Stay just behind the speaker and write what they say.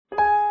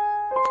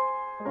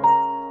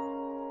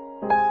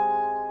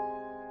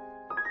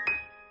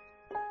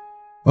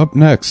Up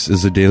next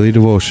is a daily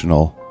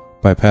devotional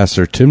by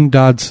Pastor Tim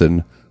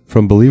Dodson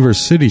from Believer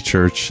City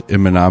Church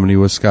in Menominee,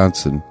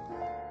 Wisconsin.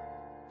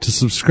 To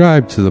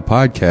subscribe to the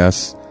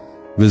podcast,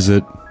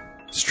 visit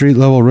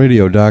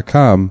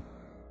streetlevelradio.com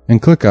and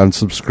click on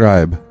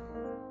subscribe.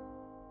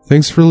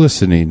 Thanks for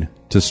listening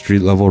to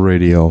Street Level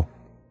Radio.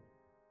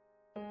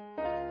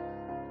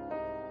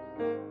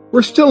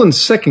 We're still in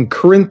 2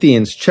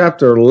 Corinthians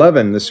chapter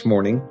 11 this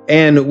morning,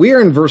 and we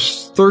are in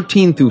verse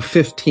 13 through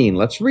 15.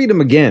 Let's read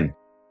them again.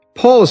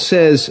 Paul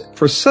says,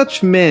 "For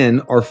such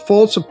men are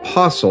false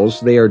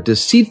apostles, they are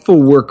deceitful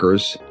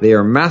workers, they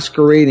are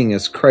masquerading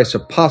as Christ's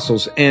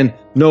apostles, and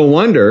no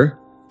wonder,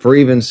 for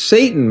even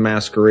Satan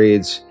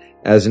masquerades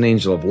as an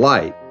angel of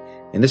light.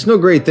 And it's no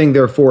great thing,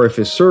 therefore, if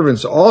his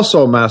servants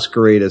also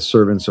masquerade as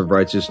servants of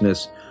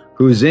righteousness,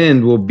 whose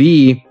end will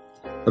be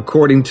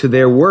according to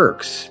their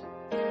works."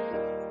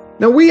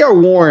 Now, we are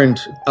warned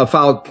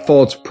about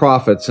false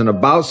prophets and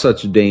about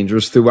such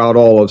dangers throughout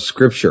all of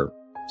Scripture.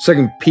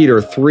 2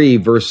 Peter 3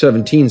 verse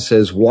 17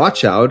 says,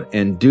 "Watch out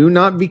and do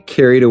not be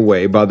carried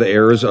away by the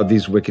errors of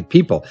these wicked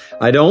people.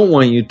 I don't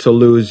want you to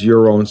lose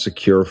your own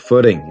secure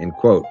footing." End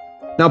quote.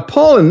 Now,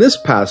 Paul in this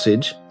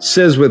passage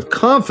says with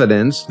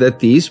confidence that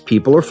these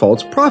people are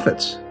false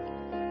prophets.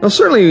 Now,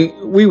 certainly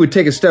we would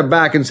take a step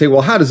back and say,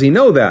 well, how does he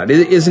know that?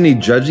 Isn't he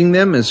judging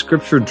them as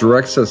Scripture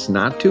directs us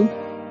not to?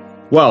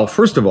 Well,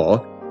 first of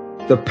all,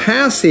 the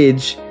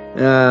passage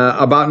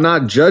about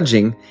not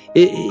judging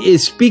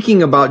is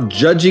speaking about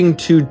judging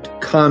to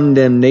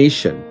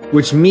condemnation,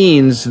 which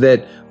means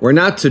that we're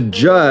not to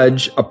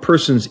judge a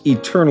person's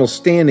eternal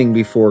standing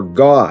before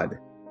God.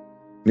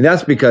 I mean,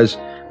 that's because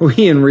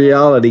we in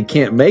reality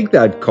can't make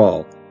that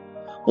call.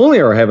 Only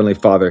our Heavenly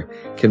Father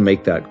can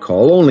make that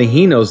call. Only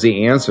He knows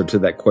the answer to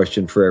that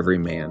question for every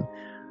man.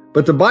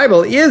 But the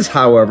Bible is,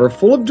 however,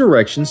 full of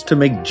directions to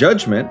make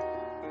judgment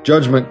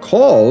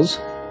calls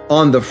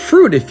on the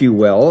fruit, if you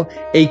will,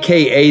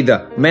 aka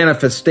the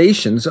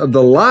manifestations of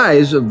the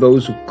lives of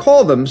those who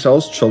call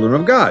themselves children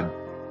of God.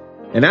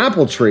 An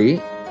apple tree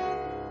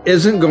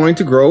isn't going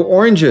to grow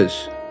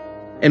oranges,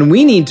 and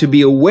we need to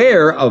be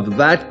aware of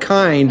that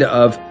kind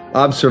of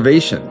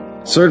observation.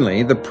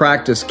 Certainly, the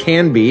practice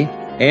can be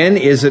and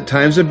is at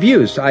times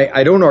abused.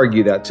 I don't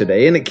argue that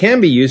today, and it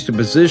can be used to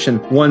position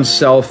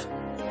oneself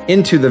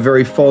into the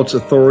very false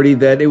authority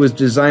that it was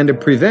designed to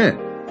prevent.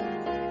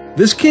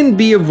 This can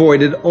be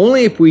avoided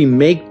only if we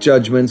make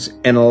judgments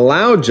and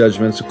allow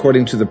judgments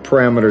according to the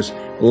parameters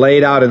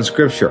laid out in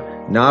Scripture,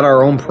 not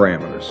our own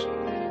parameters.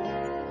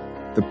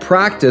 The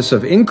practice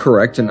of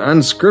incorrect and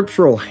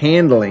unscriptural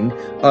handling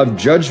of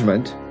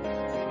judgment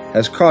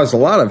has caused a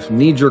lot of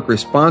knee-jerk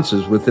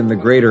responses within the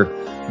greater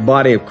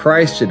body of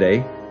Christ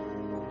today,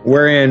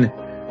 wherein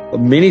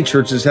many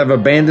churches have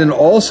abandoned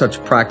all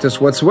such practice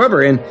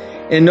whatsoever, and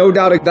no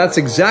doubt that's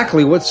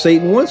exactly what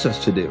Satan wants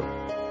us to do.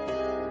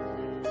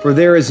 For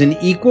there is an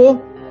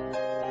equal,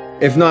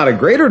 if not a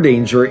greater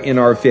danger in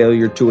our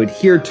failure to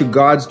adhere to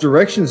God's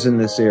directions in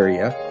this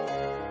area,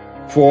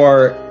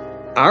 for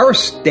our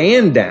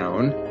stand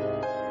down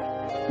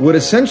would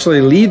essentially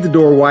leave the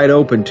door wide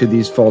open to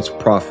these false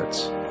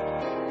prophets.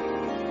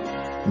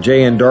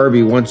 J.N.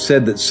 Darby once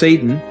said that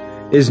Satan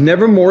is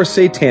never more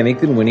satanic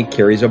than when he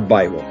carries a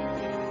Bible.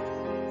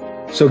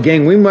 So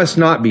gang, we must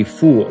not be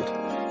fooled.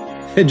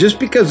 Just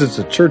because it's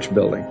a church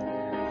building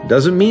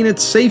doesn't mean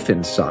it's safe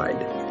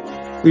inside.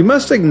 We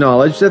must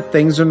acknowledge that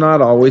things are not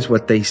always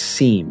what they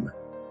seem.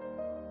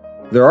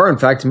 There are, in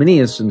fact, many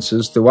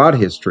instances throughout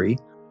history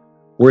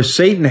where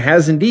Satan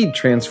has indeed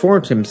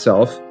transformed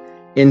himself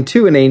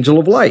into an angel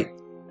of light.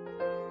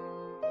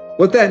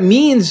 What that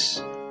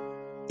means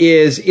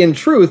is, in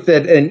truth,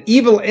 that an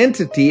evil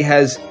entity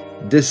has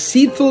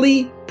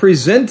deceitfully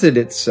presented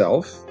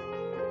itself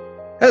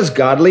as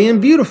godly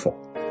and beautiful.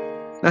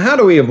 Now, how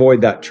do we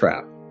avoid that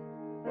trap?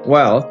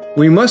 Well,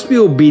 we must be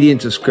obedient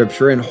to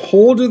Scripture and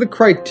hold to the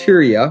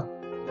criteria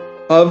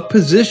of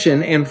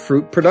position and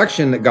fruit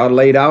production that God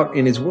laid out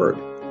in His Word.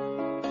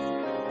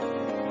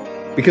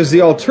 Because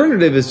the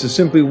alternative is to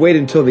simply wait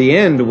until the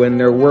end when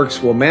their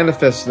works will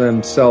manifest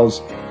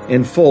themselves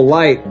in full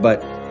light.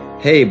 But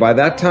hey, by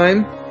that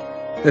time,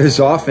 there's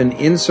often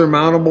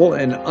insurmountable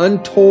and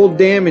untold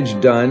damage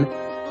done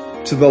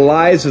to the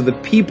lives of the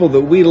people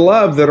that we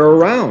love that are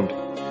around.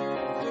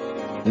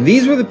 And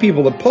these were the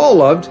people that Paul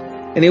loved,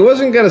 and he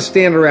wasn't going to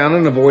stand around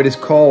and avoid his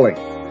calling.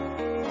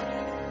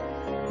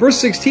 Verse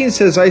 16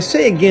 says, "I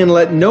say again,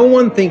 let no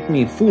one think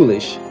me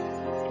foolish,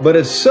 but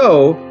if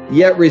so,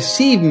 yet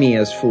receive me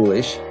as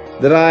foolish,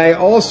 that I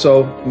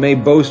also may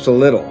boast a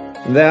little.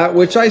 That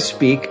which I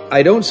speak,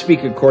 I don't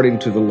speak according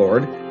to the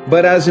Lord,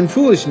 but as in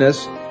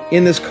foolishness,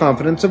 in this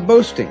confidence of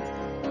boasting.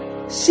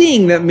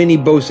 Seeing that many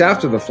boast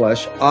after the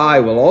flesh, I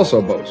will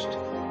also boast.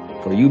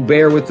 For you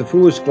bear with the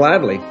foolish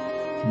gladly,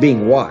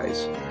 being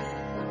wise."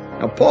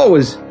 Now, Paul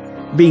was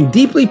being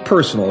deeply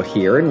personal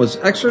here and was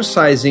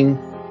exercising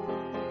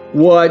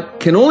what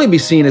can only be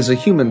seen as a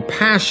human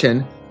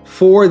passion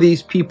for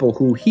these people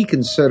who he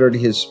considered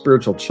his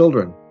spiritual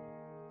children.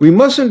 We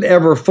mustn't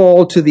ever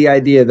fall to the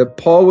idea that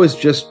Paul was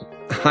just,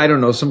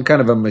 some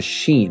kind of a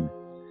machine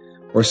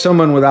or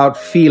someone without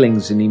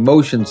feelings and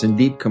emotions and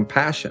deep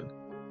compassion.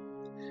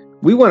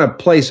 We want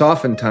to place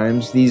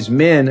oftentimes these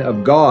men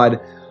of God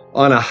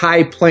on a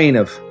high plane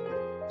of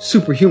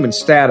superhuman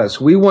status.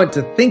 We want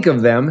to think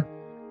of them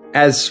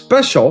as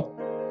special,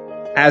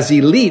 as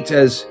elite,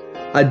 as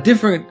a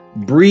different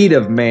breed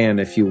of man,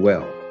 if you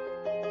will.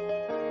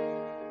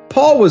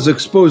 Paul was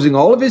exposing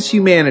all of his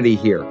humanity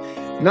here,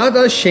 not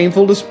a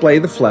shameful display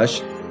of the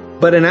flesh,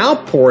 but an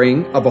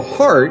outpouring of a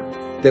heart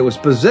that was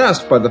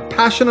possessed by the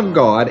passion of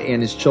God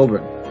and his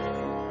children.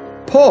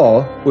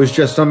 Paul was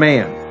just a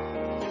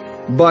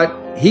man,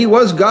 but he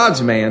was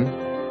God's man,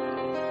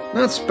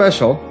 not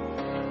special,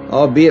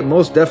 albeit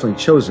most definitely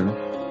chosen,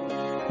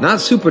 not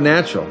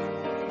supernatural,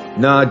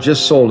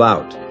 just sold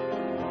out.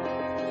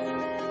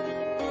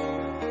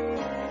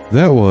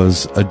 That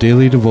was a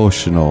daily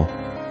devotional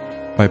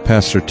by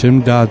Pastor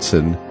Tim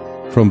Dodson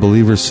from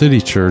Believer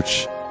City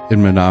Church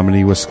in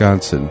Menominee,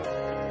 Wisconsin.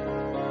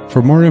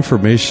 For more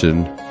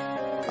information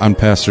on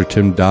Pastor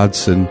Tim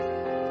Dodson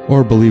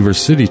or Believer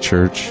City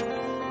Church,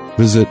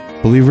 visit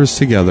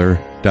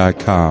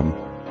believerstogether.com.